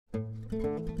Hello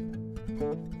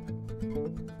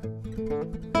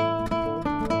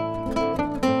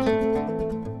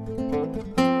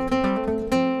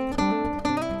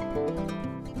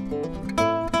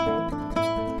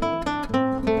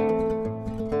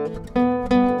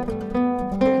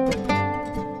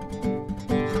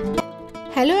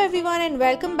everyone and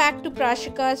welcome back to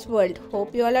Prashika's World.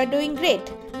 Hope you all are doing great.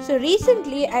 So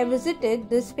recently I visited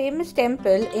this famous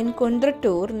temple in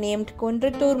Kundrathur named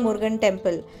KUNDRATHUR Murugan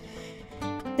temple.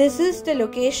 This is the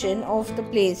location of the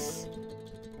place.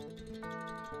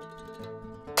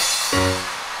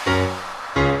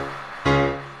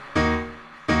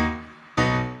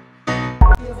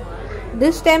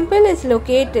 This temple is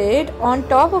located on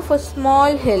top of a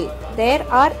small hill. There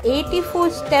are 84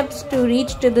 steps to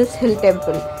reach to this hill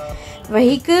temple.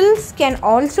 Vehicles can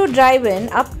also drive in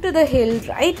up to the hill,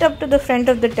 right up to the front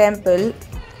of the temple.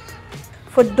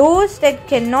 For those that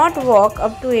cannot walk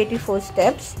up to 84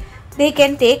 steps, they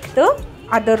can take the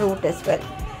other route as well.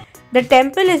 The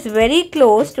temple is very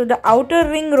close to the outer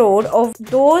ring road of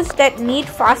those that need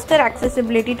faster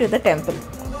accessibility to the temple.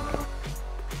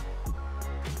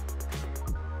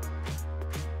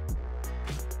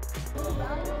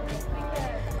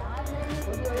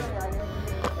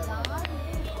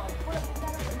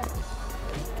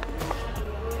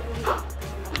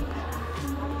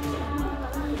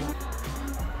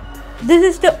 This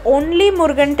is the only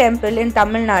Murugan temple in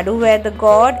Tamil Nadu where the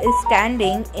god is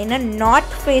standing in a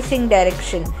north-facing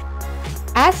direction.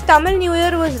 As Tamil New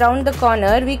Year was round the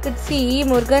corner, we could see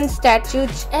Murugan's statue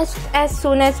just as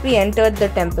soon as we entered the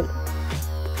temple.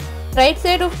 Right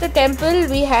side of the temple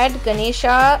we had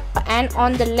Ganesha, and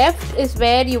on the left is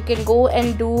where you can go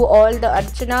and do all the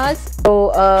archanas.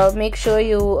 So make sure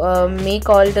you make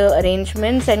all the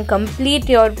arrangements and complete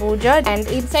your puja, and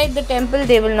inside the temple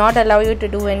they will not allow you to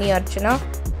do any archana.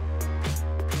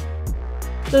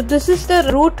 So this is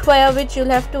the route via which you'll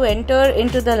have to enter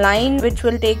into the line which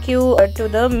will take you to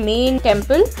the main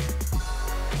temple.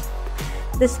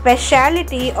 The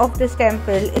speciality of this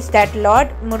temple is that Lord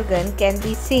Murugan can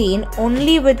be seen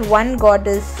only with one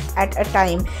goddess at a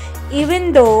time,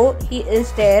 even though he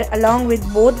is there along with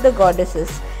both the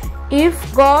goddesses.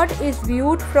 If God is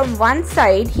viewed from one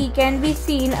side, he can be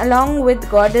seen along with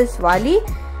goddess Vali,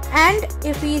 and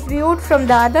if he is viewed from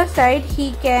the other side,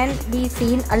 he can be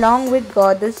seen along with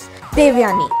goddess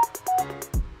Devyani.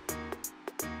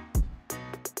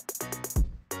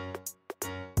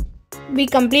 We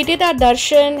completed our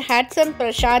darshan, had some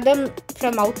prasadam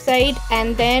from outside,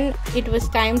 and then it was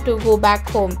time to go back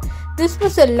home. This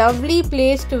was a lovely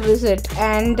place to visit,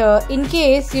 and in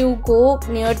case you go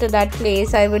near to that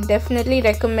place, I would definitely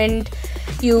recommend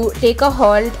you take a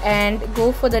halt and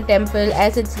go for the temple,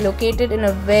 as it's located in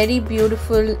a very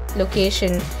beautiful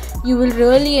location. You will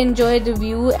really enjoy the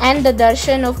view, and the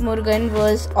darshan of Murugan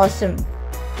was awesome.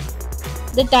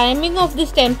 The timing of this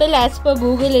temple as per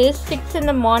Google is 6 in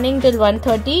the morning till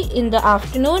 1:30 in the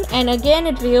afternoon, and again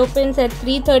it reopens at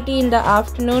 3:30 in the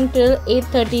afternoon till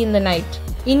 8:30 in the night.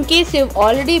 In case you've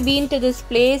already been to this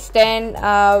place, then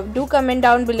do comment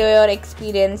down below your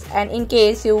experience, and in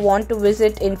case you want to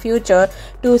visit in future,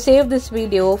 do save this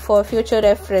video for future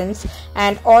reference,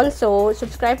 and also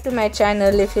subscribe to my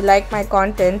channel if you like my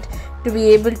content to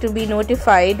be able to be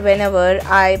notified whenever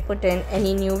I put in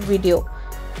any new video.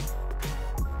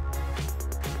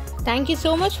 Thank you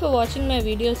so much for watching my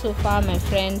video so far, my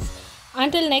friends.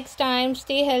 Until next time,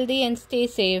 stay healthy and stay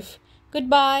safe.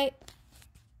 Goodbye.